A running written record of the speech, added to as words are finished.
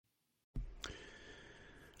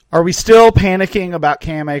Are we still panicking about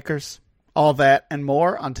Cam Akers? All that and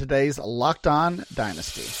more on today's Locked On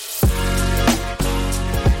Dynasty.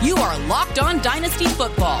 You are Locked On Dynasty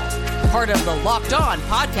Football, part of the Locked On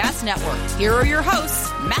Podcast Network. Here are your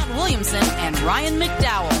hosts, Matt Williamson and Ryan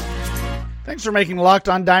McDowell. Thanks for making Locked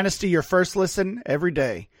On Dynasty your first listen every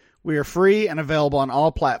day. We are free and available on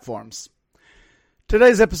all platforms.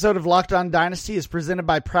 Today's episode of Locked On Dynasty is presented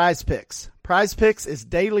by Prize Picks. Prize Picks is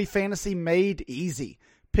daily fantasy made easy.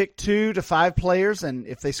 Pick 2 to 5 players, and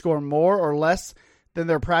if they score more or less than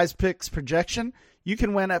their Prize Picks projection, you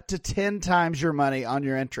can win up to 10 times your money on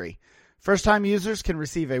your entry. First-time users can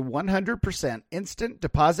receive a 100% instant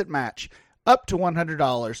deposit match up to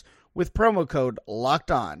 $100 with promo code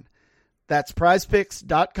LOCKEDON. That's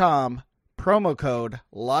prizepicks.com, promo code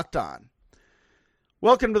LOCKEDON.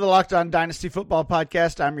 Welcome to the Locked On Dynasty Football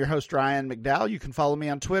Podcast. I'm your host, Ryan McDowell. You can follow me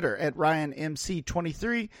on Twitter at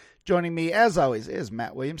RyanMC23. Joining me, as always, is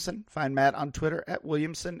Matt Williamson. Find Matt on Twitter at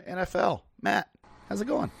WilliamsonNFL. Matt, how's it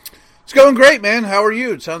going? It's going great, man. How are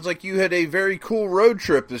you? It sounds like you had a very cool road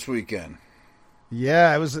trip this weekend.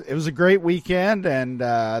 Yeah, it was a great weekend, and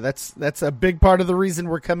that's a big part of the reason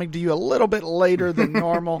we're coming to you a little bit later than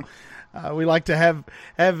normal. We like to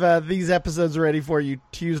have these episodes ready for you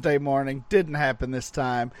Tuesday morning. Didn't happen this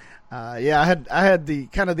time. I had the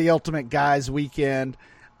kind of the ultimate guys weekend.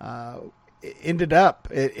 It ended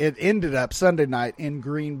up Sunday night in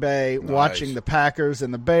Green Bay, nice. Watching the Packers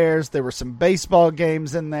and the Bears. There were some baseball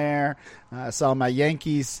games in there. I saw my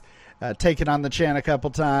Yankees taking on the Chan a couple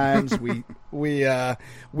times.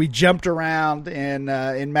 We jumped around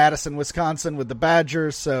in Madison, Wisconsin with the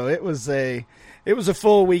Badgers. So it was a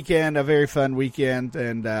full weekend, a very fun weekend,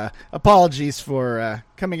 and apologies for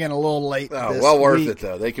coming in a little late. Oh, this well worth week. it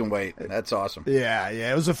though. They can wait. That's awesome. Yeah,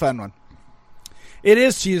 it was a fun one. It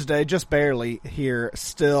is Tuesday, just barely here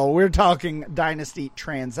still. We're talking dynasty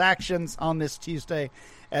transactions on this Tuesday,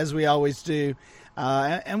 as we always do.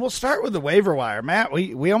 And we'll start with the waiver wire. Matt,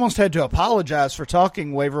 we almost had to apologize for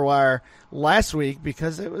talking waiver wire last week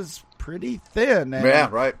because it was pretty thin. And yeah,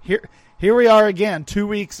 right. Here we are again, 2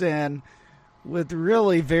 weeks in, with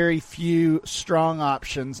really very few strong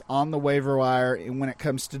options on the waiver wire when it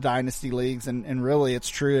comes to dynasty leagues, and really it's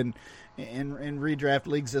true in redraft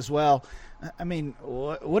leagues as well. I mean,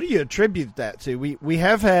 what do you attribute that to? We've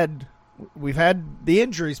had the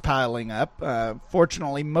injuries piling up.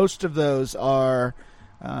 Fortunately, most of those are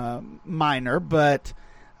minor, but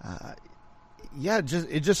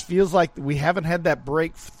it just feels like we haven't had that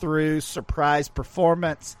breakthrough surprise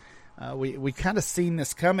performance. We kind of seen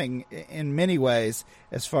this coming in many ways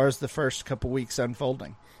as far as the first couple weeks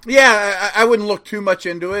unfolding. Yeah, I wouldn't look too much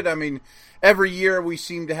into it. I mean, every year we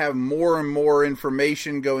seem to have more and more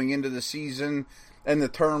information going into the season, and the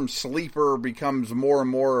term sleeper becomes more and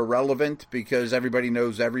more irrelevant because everybody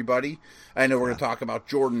knows everybody. I know we're going to talk about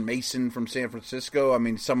Jordan Mason from San Francisco. I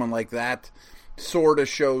mean, someone like that sort of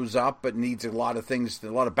shows up but needs a lot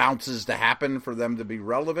of bounces to happen for them to be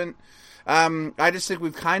relevant. I just think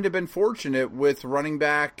we've kind of been fortunate with running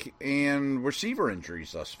back and receiver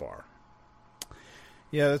injuries thus far.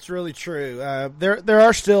 Yeah, that's really true. There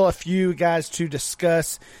are still a few guys to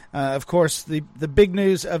discuss. Of course, the big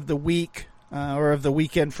news of the week or of the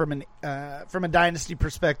weekend from a dynasty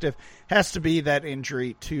perspective has to be that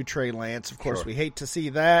injury to Trey Lance. Of course, We hate to see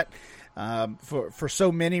that for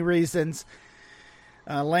so many reasons.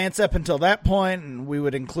 Lance, up until that point, and we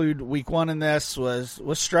would include week 1 in this, was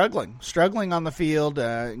struggling on the field.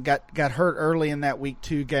 Got hurt early in that week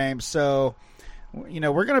 2 game. So,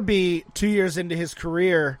 we're going to be 2 years into his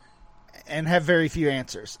career and have very few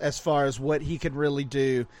answers as far as what he could really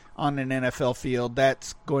do on an NFL field.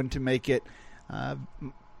 That's going to make it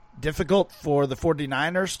difficult for the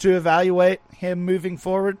 49ers to evaluate him moving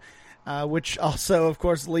forward. Which also, of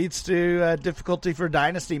course, leads to difficulty for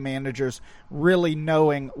dynasty managers really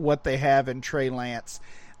knowing what they have in Trey Lance.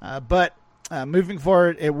 But moving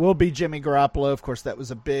forward, it will be Jimmy Garoppolo. Of course, that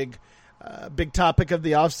was a big topic of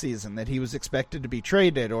the offseason, that he was expected to be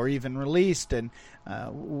traded or even released. And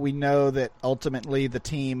we know that ultimately the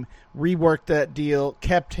team reworked that deal,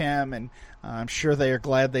 kept him, and I'm sure they are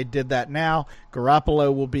glad they did that now.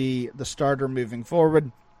 Garoppolo will be the starter moving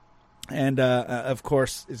forward. And, of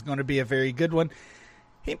course, is going to be a very good one.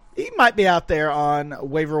 He might be out there on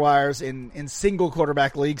waiver wires in single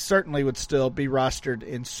quarterback leagues, certainly would still be rostered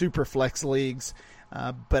in super flex leagues.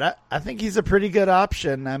 But I think he's a pretty good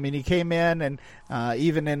option. I mean, he came in and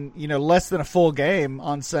even in less than a full game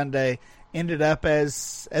on Sunday, ended up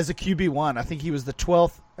as a QB1. I think he was the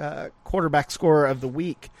 12th quarterback scorer of the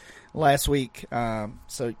week last week.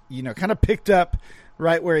 So, kind of picked up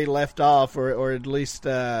right where he left off, or at least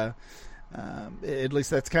At least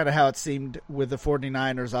that's kind of how it seemed with the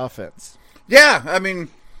 49ers offense. Yeah, I mean,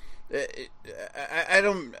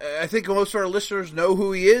 I think most of our listeners know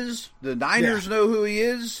who he is. The Niners know who he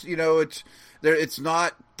is. You know, it's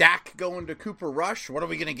not Dak going to Cooper Rush. What are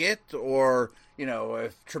we going to get? Or, you know,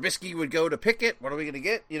 if Trubisky would go to Pickett, what are we going to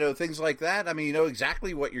get? You know, things like that. I mean, you know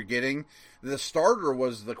exactly what you're getting. The starter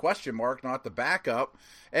was the question mark, not the backup.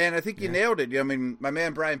 And I think you nailed it. I mean, my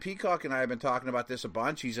man Brian Peacock and I have been talking about this a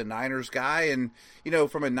bunch. He's a Niners guy. And, you know,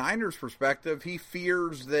 from a Niners perspective, he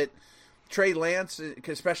fears that Trey Lance,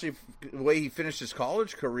 especially the way he finished his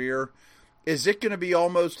college career, is it going to be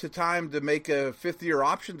almost the time to make a fifth-year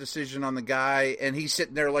option decision on the guy, and he's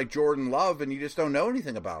sitting there like Jordan Love, and you just don't know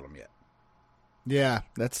anything about him yet? Yeah,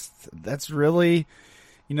 that's really,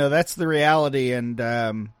 you know, that's the reality.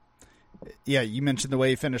 And, you mentioned the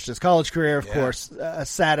way he finished his college career, of course,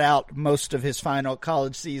 sat out most of his final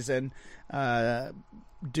college season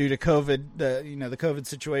due to COVID, the COVID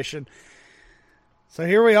situation. So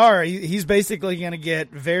here we are. He's basically going to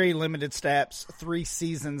get very limited snaps 3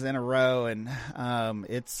 seasons in a row, and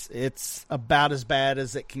it's about as bad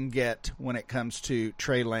as it can get when it comes to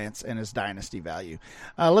Trey Lance and his dynasty value.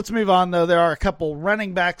 Let's move on, though. There are a couple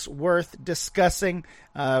running backs worth discussing.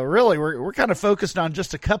 Really, we're kind of focused on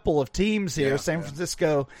just a couple of teams here. San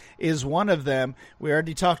Francisco is one of them. We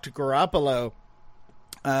already talked to Garoppolo.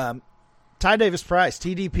 Ty Davis-Price,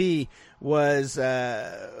 TDP, was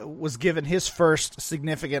given his first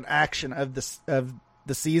significant action of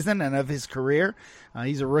the season and of his career.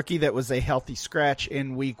 He's a rookie that was a healthy scratch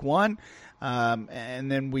in week 1,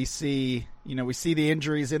 and then we see the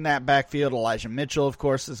injuries in that backfield. Elijah Mitchell, of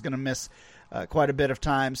course, is going to miss quite a bit of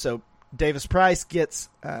time. So Davis-Price gets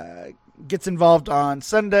involved on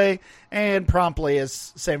Sunday, and promptly,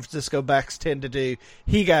 as San Francisco backs tend to do,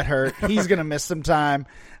 he got hurt. He's going to miss some time.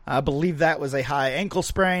 I believe that was a high ankle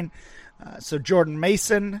sprain. So Jordan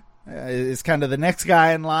Mason is kind of the next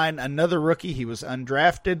guy in line, another rookie. He was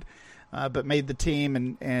undrafted, but made the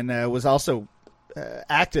team and was also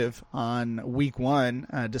active on week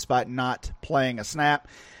 1, despite not playing a snap.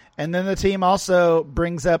 And then the team also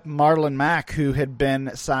brings up Marlon Mack, who had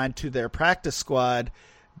been signed to their practice squad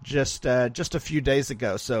just a few days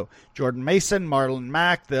ago. So Jordan Mason, Marlon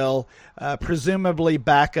Mack, they'll presumably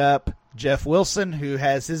back up Jeff Wilson, who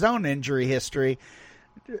has his own injury history.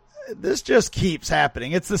 This just keeps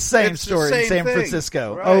happening. It's the same story in San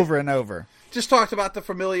Francisco over and over. Just talked about the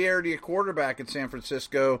familiarity of quarterback in San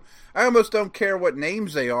Francisco. I almost don't care what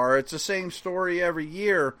names they are. It's the same story every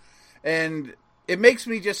year. And it makes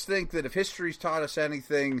me just think that if history's taught us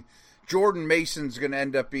anything, Jordan Mason's going to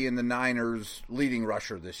end up being the Niners' leading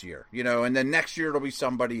rusher this year, you know, and then next year it'll be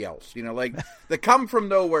somebody else, you know, like the come from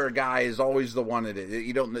nowhere guy is always the one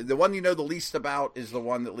the one you know the least about is the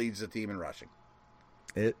one that leads the team in rushing.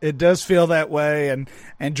 It does feel that way,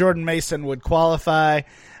 and Jordan Mason would qualify.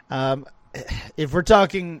 If we're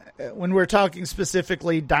talking, when we're talking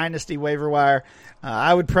specifically dynasty waiver wire,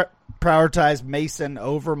 I would prioritize Mason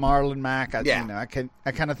over Marlon Mack. I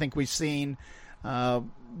kind of think we've seen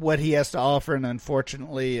what he has to offer, and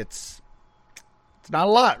unfortunately, it's not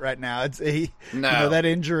a lot right now. That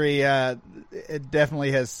injury it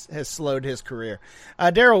definitely has slowed his career.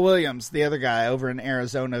 Darrell Williams, the other guy over in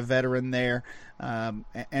Arizona, veteran there, and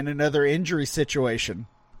another injury situation.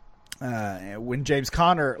 When James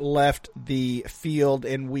Conner left the field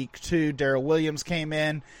in week 2, Darrell Williams came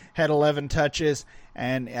in, had 11 touches,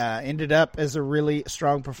 and ended up as a really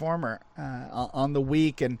strong performer on the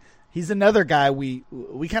week. And he's another guy we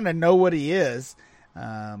kind of know what he is,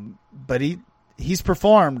 but he's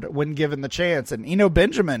performed when given the chance. And Eno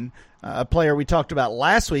Benjamin, a player we talked about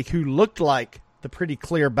last week, who looked like the pretty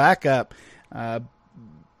clear backup,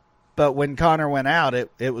 but when Connor went out,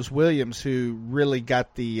 it was Williams who really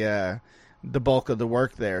got the bulk of the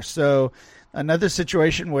work there. So another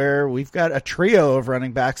situation where we've got a trio of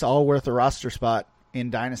running backs all worth a roster spot in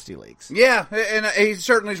dynasty leagues. Yeah, and he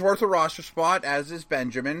certainly is worth a roster spot, as is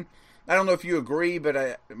Benjamin. I don't know if you agree,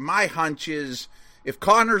 but my hunch is if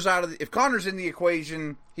Connor's in the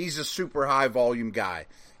equation, he's a super high volume guy.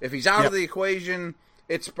 If he's out of the equation,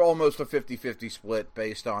 it's almost a 50-50 split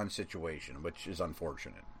based on situation, which is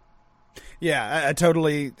unfortunate. Yeah, I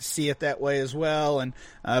totally see it that way as well. And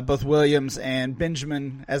both Williams and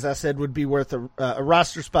Benjamin, as I said, would be worth a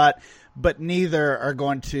roster spot, but neither are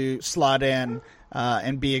going to slot in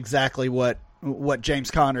and be exactly what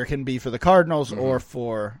James Conner can be for the Cardinals or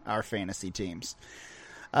for our fantasy teams.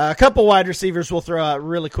 A couple wide receivers we'll throw out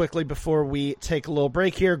really quickly before we take a little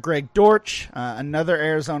break here. Greg Dortch, another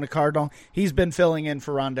Arizona Cardinal. He's been filling in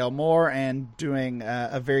for Rondale Moore and doing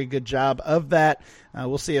a very good job of that.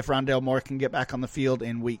 We'll see if Rondale Moore can get back on the field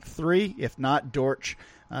in week 3. If not, Dortch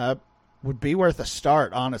would be worth a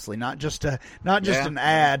start, honestly, not just an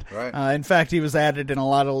ad. Right. In fact, he was added in a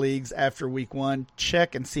lot of leagues after week 1.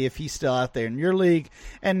 Check and see if he's still out there in your league.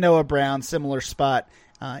 And Noah Brown, similar spot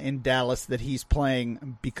in Dallas that he's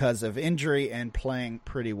playing because of injury and playing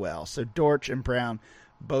pretty well. So Dortch and Brown,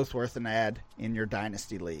 both worth an ad in your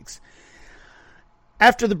dynasty leagues.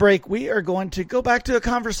 After the break, we are going to go back to a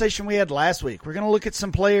conversation we had last week. We're going to look at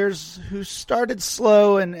some players who started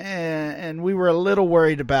slow and we were a little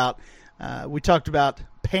worried about. We talked about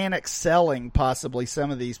panic selling possibly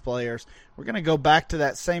some of these players. We're going to go back to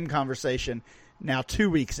that same conversation now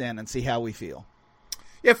 2 weeks in and see how we feel.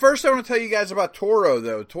 Yeah, first I want to tell you guys about Toro,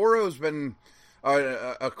 though. Toro's been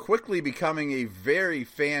quickly becoming a very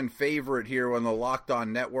fan favorite here on the Locked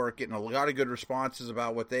On Network, getting a lot of good responses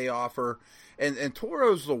about what they offer. And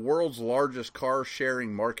Toro's the world's largest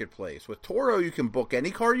car-sharing marketplace. With Toro, you can book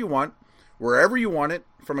any car you want, wherever you want it,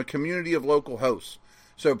 from a community of local hosts.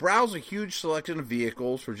 So browse a huge selection of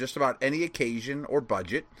vehicles for just about any occasion or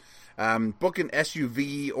budget. Book an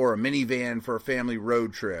SUV or a minivan for a family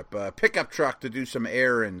road trip, a pickup truck to do some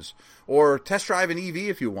errands, or test drive an EV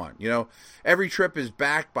if you want. You know, every trip is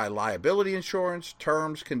backed by liability insurance.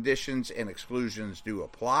 Terms, conditions, and exclusions do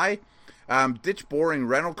apply. Ditch boring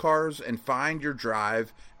rental cars and find your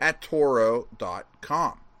drive at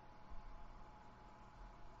Toro.com.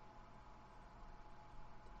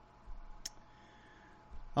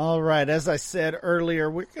 All right, as I said earlier,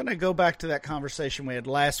 we're going to go back to that conversation we had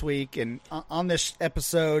last week. And on this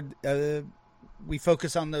episode, we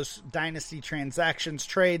focus on those dynasty transactions,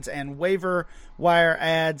 trades, and waiver wire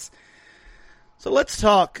ads. So let's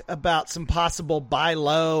talk about some possible buy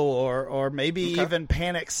low or maybe even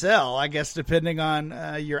panic sell, I guess, depending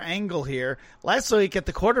on your angle here. Last week at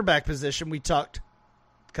the quarterback position, we talked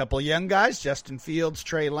a couple of young guys, Justin Fields,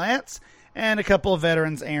 Trey Lance, and a couple of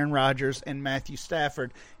veterans, Aaron Rodgers and Matthew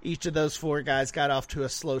Stafford. Each of those 4 guys got off to a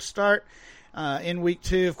slow start. In week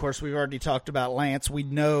 2, of course, we've already talked about Lance. We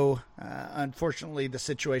know, unfortunately, the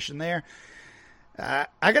situation there. I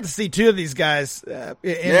got to see 2 of these guys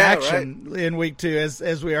in action in week 2,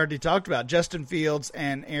 as we already talked about, Justin Fields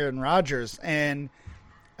and Aaron Rodgers. And,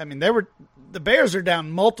 I mean, the Bears are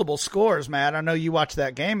down multiple scores, Matt. I know you watched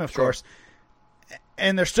that game, of course.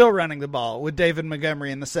 And they're still running the ball with David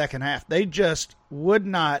Montgomery in the second half. They just would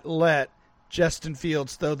not let Justin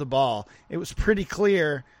Fields throw the ball. It was pretty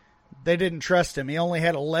clear they didn't trust him. He only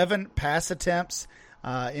had 11 pass attempts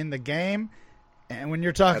in the game. And when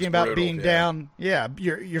you're talking about being down,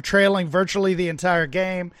 you're trailing virtually the entire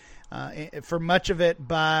game for much of it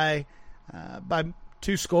by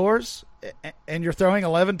 2 scores, and you're throwing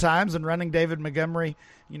 11 times and running David Montgomery,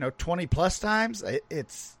 20-plus times.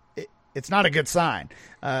 It's not a good sign.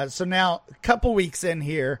 So now, a couple weeks in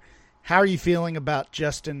here, how are you feeling about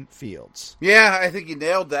Justin Fields? Yeah, I think you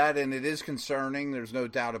nailed that, and it is concerning. There's no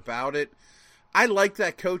doubt about it. I like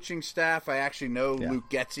that coaching staff. I actually know Luke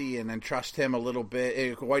Getsy and trust him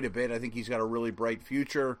quite a bit. I think he's got a really bright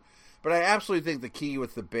future. But I absolutely think the key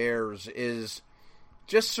with the Bears is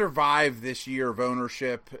just survive this year of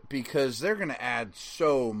ownership, because they're going to add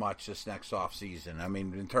so much this next offseason. I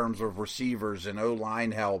mean, in terms of receivers and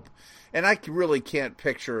O-line help. And I really can't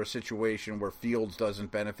picture a situation where Fields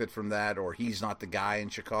doesn't benefit from that, or he's not the guy in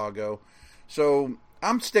Chicago. So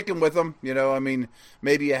I'm sticking with them. I mean,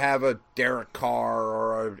 maybe you have a Derek Carr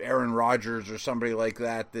or a Aaron Rodgers or somebody like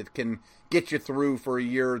that can get you through for a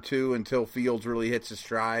year or 2 until Fields really hits his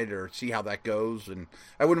stride, or see how that goes. And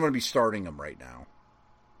I wouldn't want to be starting him right now.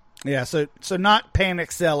 Yeah, so not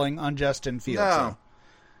panic selling on Justin Fields. No.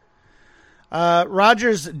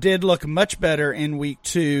 Rodgers did look much better in week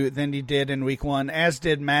 2 than he did in week 1, as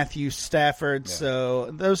did Matthew Stafford. Yeah.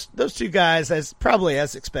 So those 2 guys, as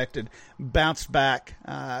expected, bounced back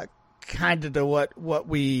kind of to what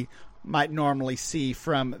we might normally see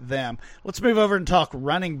from them. Let's move over and talk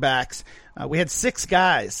running backs. We had 6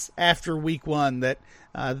 guys after week 1 that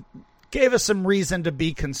gave us some reason to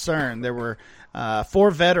be concerned. There were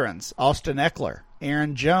 4 veterans: Austin Eckler,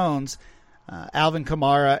 Aaron Jones, Alvin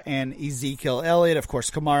Kamara, and Ezekiel Elliott. Of course,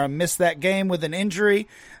 Kamara missed that game with an injury.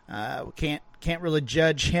 We can't really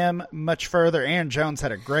judge him much further. Aaron Jones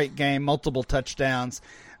had a great game, multiple touchdowns.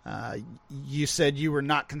 You said you were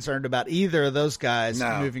not concerned about either of those guys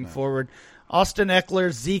moving forward. Austin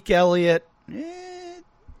Eckler, Zeke Elliott,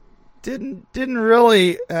 didn't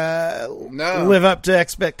really live up to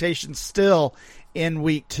expectations still in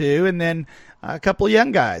week 2. And then a couple of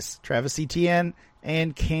young guys, Travis Etienne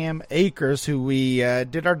and Cam Akers, who we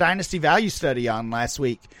did our Dynasty Value Study on last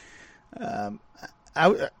week.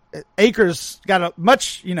 Akers got a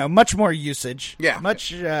much more usage,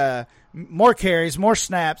 much more carries, more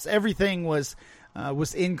snaps. Everything was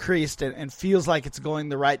increased and feels like it's going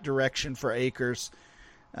the right direction for Akers.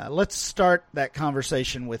 Let's start that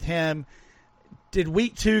conversation with him. Did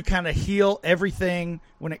week 2 kind of heal everything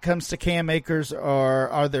when it comes to Cam Akers, or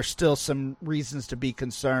are there still some reasons to be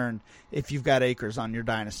concerned if you've got Akers on your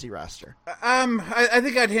dynasty roster? I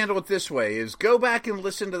think I'd handle it this way, is go back and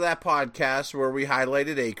listen to that podcast where we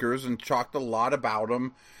highlighted Akers and talked a lot about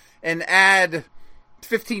him, and add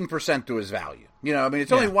 15% to his value.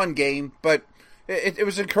 It's only one game, but it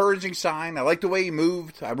was an encouraging sign. I like the way he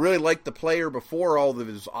moved. I really liked the player before all of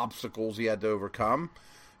his obstacles he had to overcome.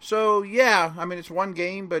 So, it's one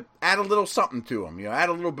game, but add a little something to him. Add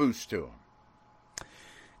a little boost to him.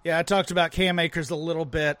 Yeah, I talked about Cam Akers a little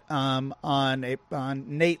bit on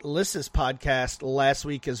Nate Liss's podcast last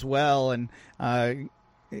week as well, and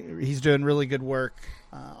he's doing really good work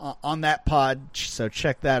on that pod, so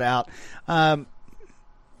check that out.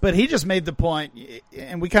 But he just made the point,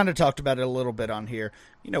 and we kind of talked about it a little bit on here.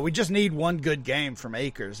 We just need one good game from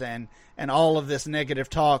Akers, and all of this negative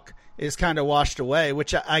talk is kind of washed away,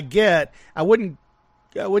 which I get. I wouldn't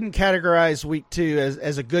categorize week 2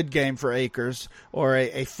 as a good game for Akers or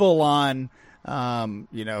a full-on,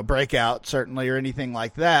 breakout, certainly, or anything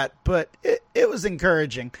like that. But it was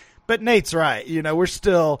encouraging. But Nate's right. We're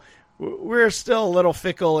still a little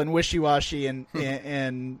fickle and wishy-washy,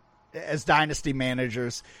 and as dynasty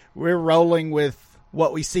managers, we're rolling with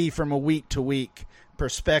what we see from a week-to-week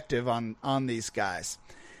perspective on these guys.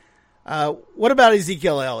 What about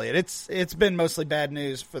Ezekiel Elliott? It's been mostly bad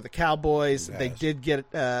news for the Cowboys. They did get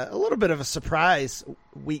a little bit of a surprise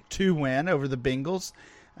week 2 win over the Bengals,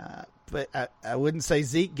 but I wouldn't say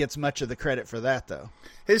Zeke gets much of the credit for that, though.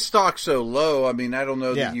 His stock's so low. I don't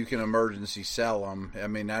know that you can emergency sell him.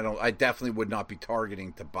 I definitely would not be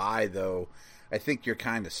targeting to buy, though. I think you're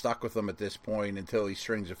kind of stuck with him at this point until he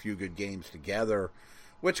strings a few good games together,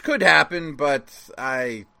 which could happen, but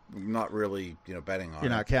I'm not really, betting on it.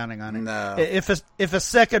 You're not counting on it. No. If a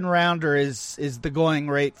second rounder is the going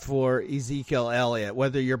rate for Ezekiel Elliott,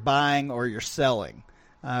 whether you're buying or you're selling,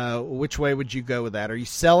 which way would you go with that? Are you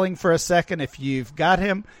selling for a second if you've got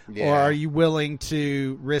him, or are you willing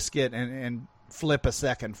to risk it and flip a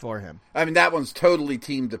second for him? That one's totally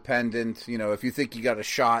team dependent. If you think you got a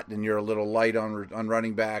shot and you're a little light on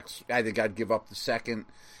running backs, I think I'd give up the second.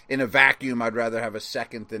 In a vacuum, I'd rather have a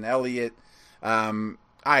second than Elliott.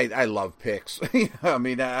 I love picks.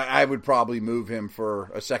 I would probably move him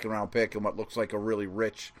for a second round pick in what looks like a really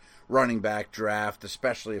rich running back draft,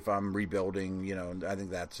 especially if I'm rebuilding. I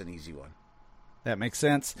think that's an easy one. That makes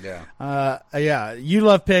sense. Yeah. You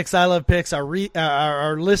love picks. I love picks.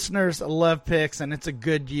 Our listeners love picks, and it's a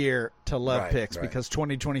good year to love picks because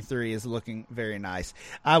 2023 is looking very nice.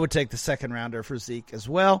 I would take the second rounder for Zeke as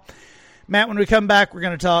well. Matt, when we come back, we're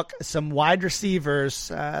going to talk some wide receivers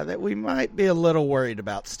that we might be a little worried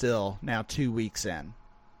about still now 2 weeks in.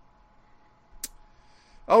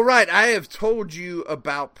 All right. I have told you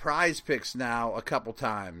about Prize Picks now a couple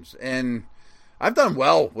times, and I've done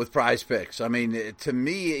well with Prize Picks. To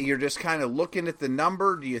me, you're just kind of looking at the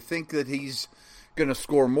number. Do you think that he's going to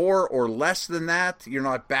score more or less than that? You're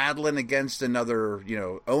not battling against another,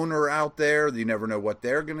 owner out there. You never know what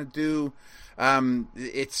they're going to do.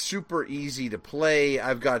 It's super easy to play.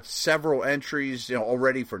 I've got several entries,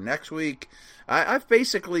 already for next week. I've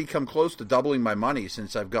basically come close to doubling my money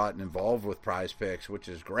since I've gotten involved with Prize Picks, which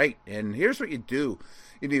is great. And here's what you do.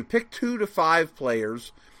 You pick 2 to 5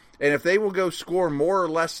 players, and if they will go score more or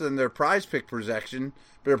less than their Prize Pick projection,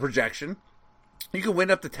 you can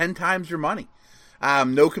win up to 10 times your money.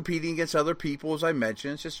 No competing against other people, as I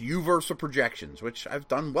mentioned. It's just you versus projections, which I've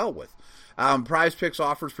done well with. Prize Picks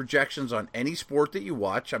offers projections on any sport that you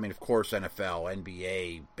watch. Of course, NFL,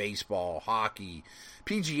 NBA, baseball, hockey,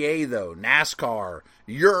 PGA, though, NASCAR,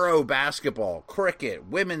 Euro basketball, cricket,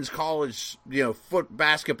 women's college, foot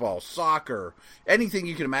basketball, soccer, anything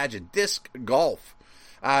you can imagine, disc golf.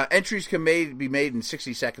 Entries can be made in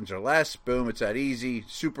 60 seconds or less. Boom, it's that easy.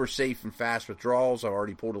 Super safe and fast withdrawals. I've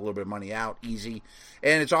already pulled a little bit of money out. Easy.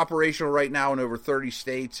 And it's operational right now in over 30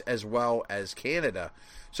 states as well as Canada.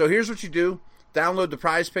 So here's what you do. Download the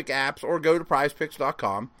PrizePick apps or go to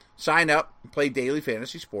prizepicks.com. Sign up and play daily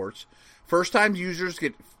fantasy sports. First-time users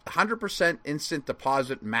get 100% instant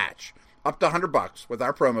deposit match. Up to $100 with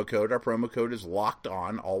our promo code. Our promo code is locked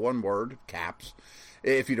on, all one word, caps.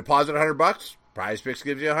 If you deposit $100, Prize Picks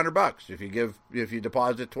gives you $100. If you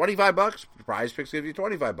deposit $25, Prize Picks gives you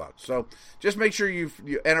 $25. So just make sure you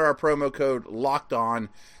enter our promo code Locked On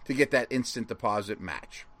to get that instant deposit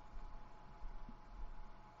match.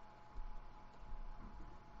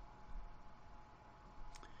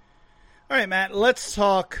 All right, Matt, let's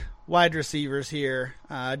talk wide receivers here.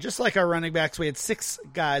 Just like our running backs, we had 6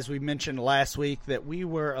 guys we mentioned last week that we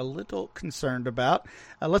were a little concerned about.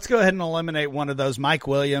 Let's go ahead and eliminate one of those. Mike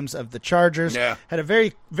Williams of the Chargers had a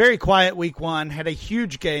very, very quiet week 1, had a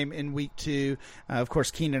huge game in week 2. Of course,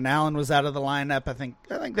 Keenan Allen was out of the lineup. I think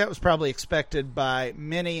that was probably expected by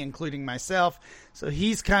many, including myself. So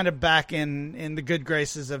he's kind of back in the good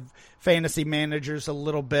graces of fantasy managers a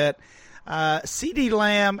little bit. CeeDee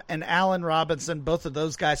Lamb and Allen Robinson, both of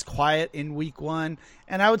those guys quiet in week 1,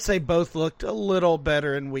 and I would say both looked a little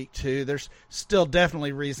better in week 2. There's still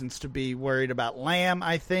definitely reasons to be worried about Lamb,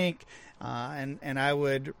 I think, and I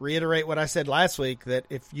would reiterate what I said last week, that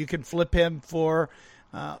if you can flip him for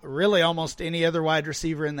really almost any other wide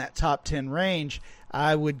receiver in that top 10 range,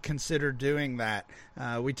 I would consider doing that.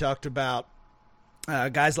 We talked about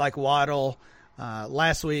guys like Waddle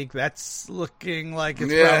last week. That's looking like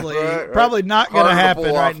it's probably not going to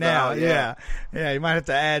happen right now. Yeah, you might have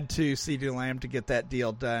to add to CeeDee Lamb to get that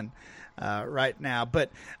deal done right now. But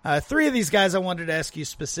 3 of these guys I wanted to ask you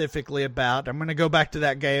specifically about. I'm going to go back to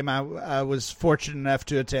that game I was fortunate enough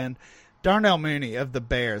to attend. Darnell Mooney of the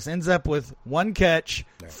Bears ends up with 1 catch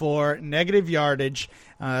for negative yardage.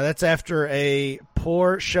 That's after a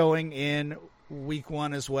poor showing in week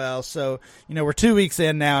 1 as well. So, we're 2 weeks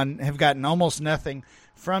in now and have gotten almost nothing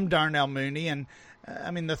from Darnell Mooney. And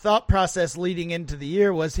the thought process leading into the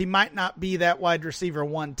year was he might not be that wide receiver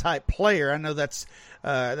 1 type player. I know that's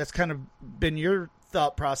kind of been your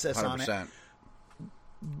thought process 100%. On it.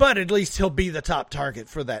 But at least he'll be the top target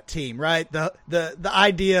for that team, right? The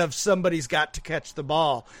idea of somebody's got to catch the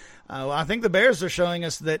ball. I think the Bears are showing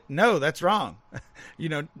us that, no, that's wrong. We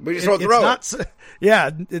just don't throw it.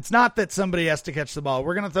 It's not that somebody has to catch the ball.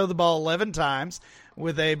 We're going to throw the ball 11 times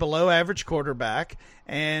with a below-average quarterback,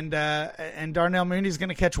 and Darnell Mooney's going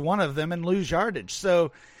to catch 1 of them and lose yardage.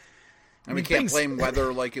 So, we can't blame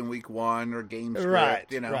weather like in week 1 or game script. Right.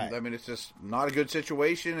 It's just not a good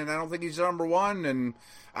situation, and I don't think he's number 1, and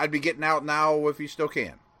I'd be getting out now if he still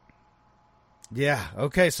can. Yeah,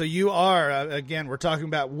 okay, so you are, again, we're talking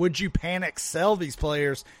about would you panic sell these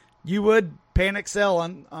players? You would panic sell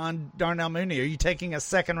on Darnell Mooney. Are you taking a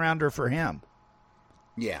second-rounder for him?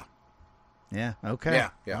 Yeah. Yeah, okay.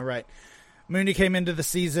 Yeah. All right. Mooney came into the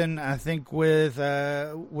season, I think, with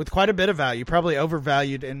quite a bit of value, probably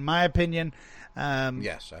overvalued in my opinion.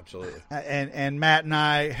 Yes, absolutely. And Matt and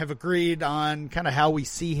I have agreed on kind of how we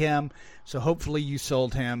see him, so hopefully you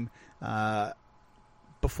sold him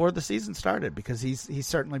before the season started, because he's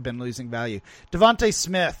certainly been losing value. Devontae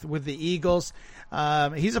Smith with the Eagles.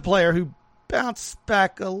 He's a player who bounced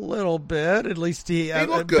back a little bit. At least he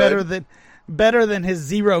looked good. better than his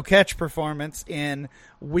 0 catch performance in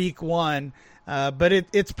week 1. But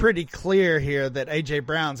it's pretty clear here that A.J.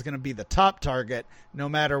 Brown's going to be the top target no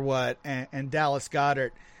matter what. And Dallas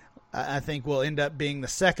Goedert, I think, will end up being the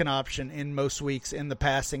second option in most weeks in the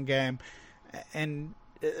passing game. And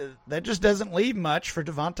that just doesn't leave much for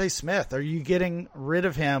Devontae Smith. Are you getting rid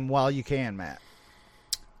of him while you can, Matt?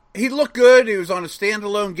 He looked good. He was on a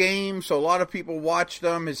standalone game, so a lot of people watched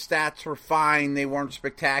him. His stats were fine. They weren't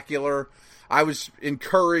spectacular. I was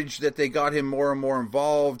encouraged that they got him more and more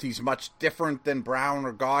involved. He's much different than Brown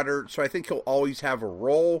or Goddard, so I think he'll always have a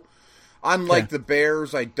role. Unlike the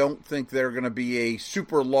Bears, I don't think they're going to be a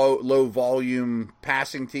super low volume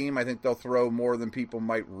passing team. I think they'll throw more than people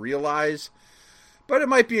might realize. But it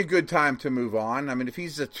might be a good time to move on. I mean, if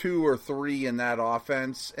he's a 2 or 3 in that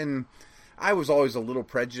offense, and I was always a little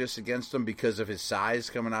prejudiced against him because of his size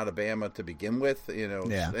coming out of Bama to begin with.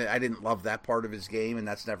 I didn't love that part of his game, and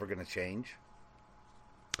that's never going to change.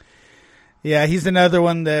 Yeah, he's another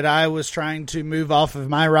one that I was trying to move off of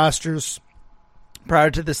my rosters prior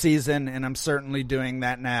to the season, and I'm certainly doing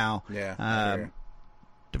that now. Yeah.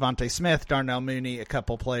 Devontae Smith, Darnell Mooney, a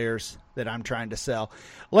couple players that I'm trying to sell.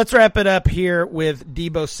 Let's wrap it up here with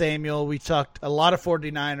Deebo Samuel. We talked a lot of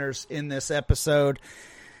 49ers in this episode,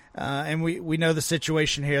 and we know the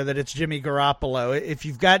situation here that it's Jimmy Garoppolo. If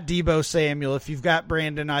you've got Deebo Samuel, if you've got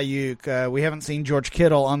Brandon Ayuk, we haven't seen George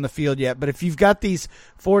Kittle on the field yet, but if you've got these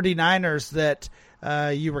 49ers that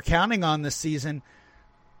you were counting on this season,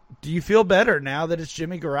 do you feel better now that it's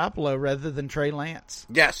Jimmy Garoppolo rather than Trey Lance?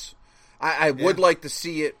 Yes. I would like to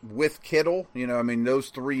see it with Kittle. Those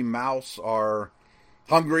 3 mouths are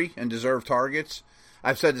hungry and deserve targets.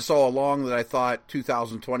 I've said this all along that I thought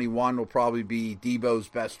 2021 will probably be Deebo's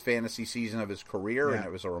best fantasy season of his career, and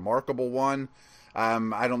it was a remarkable one.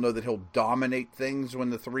 I don't know that he'll dominate things when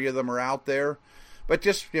the three of them are out there, but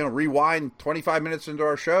just, rewind 25 minutes into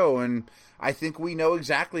our show, and I think we know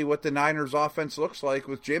exactly what the Niners offense looks like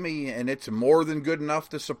with Jimmy, and it's more than good enough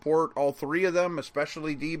to support all three of them,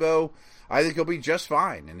 especially Deebo. I think he'll be just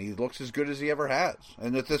fine, and he looks as good as he ever has.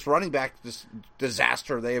 And with this running back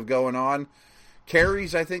disaster they have going on,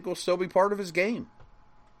 carries, I think, will still be part of his game.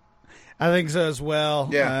 I think so as well.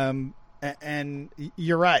 Yeah. And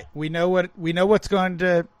you're right. We know what's going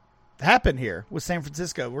to happen here with San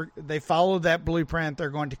Francisco. They followed that blueprint. They're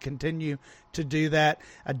going to continue to do that.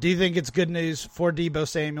 I do think it's good news for Deebo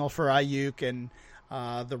Samuel, for Ayuk, and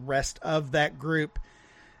the rest of that group.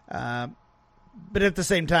 But at the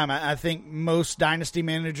same time, I think most dynasty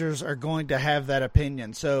managers are going to have that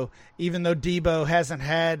opinion. So even though Deebo hasn't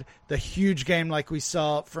had the huge game like we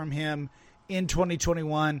saw from him in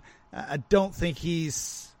 2021, I don't think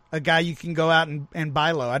he's a guy you can go out and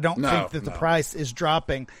buy low. I don't think that the price is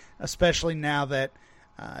dropping, especially now that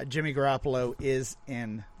Jimmy Garoppolo is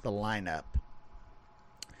in the lineup.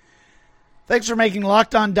 Thanks for making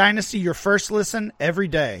Locked On Dynasty your first listen every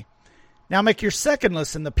day. Now make your second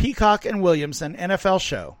listen the Peacock and Williamson NFL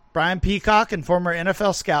Show. Brian Peacock and former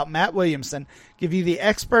NFL scout Matt Williamson give you the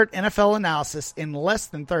expert NFL analysis in less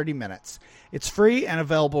than 30 minutes. It's free and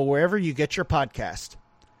available wherever you get your podcast.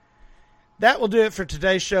 That will do it for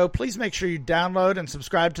today's show. Please make sure you download and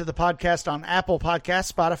subscribe to the podcast on Apple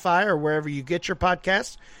Podcasts, Spotify, or wherever you get your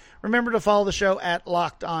podcasts. Remember to follow the show at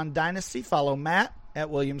Locked On Dynasty. Follow Matt at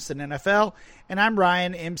Williamson NFL. And I'm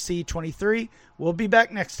Ryan, MC23. We'll be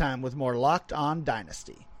back next time with more Locked On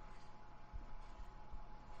Dynasty.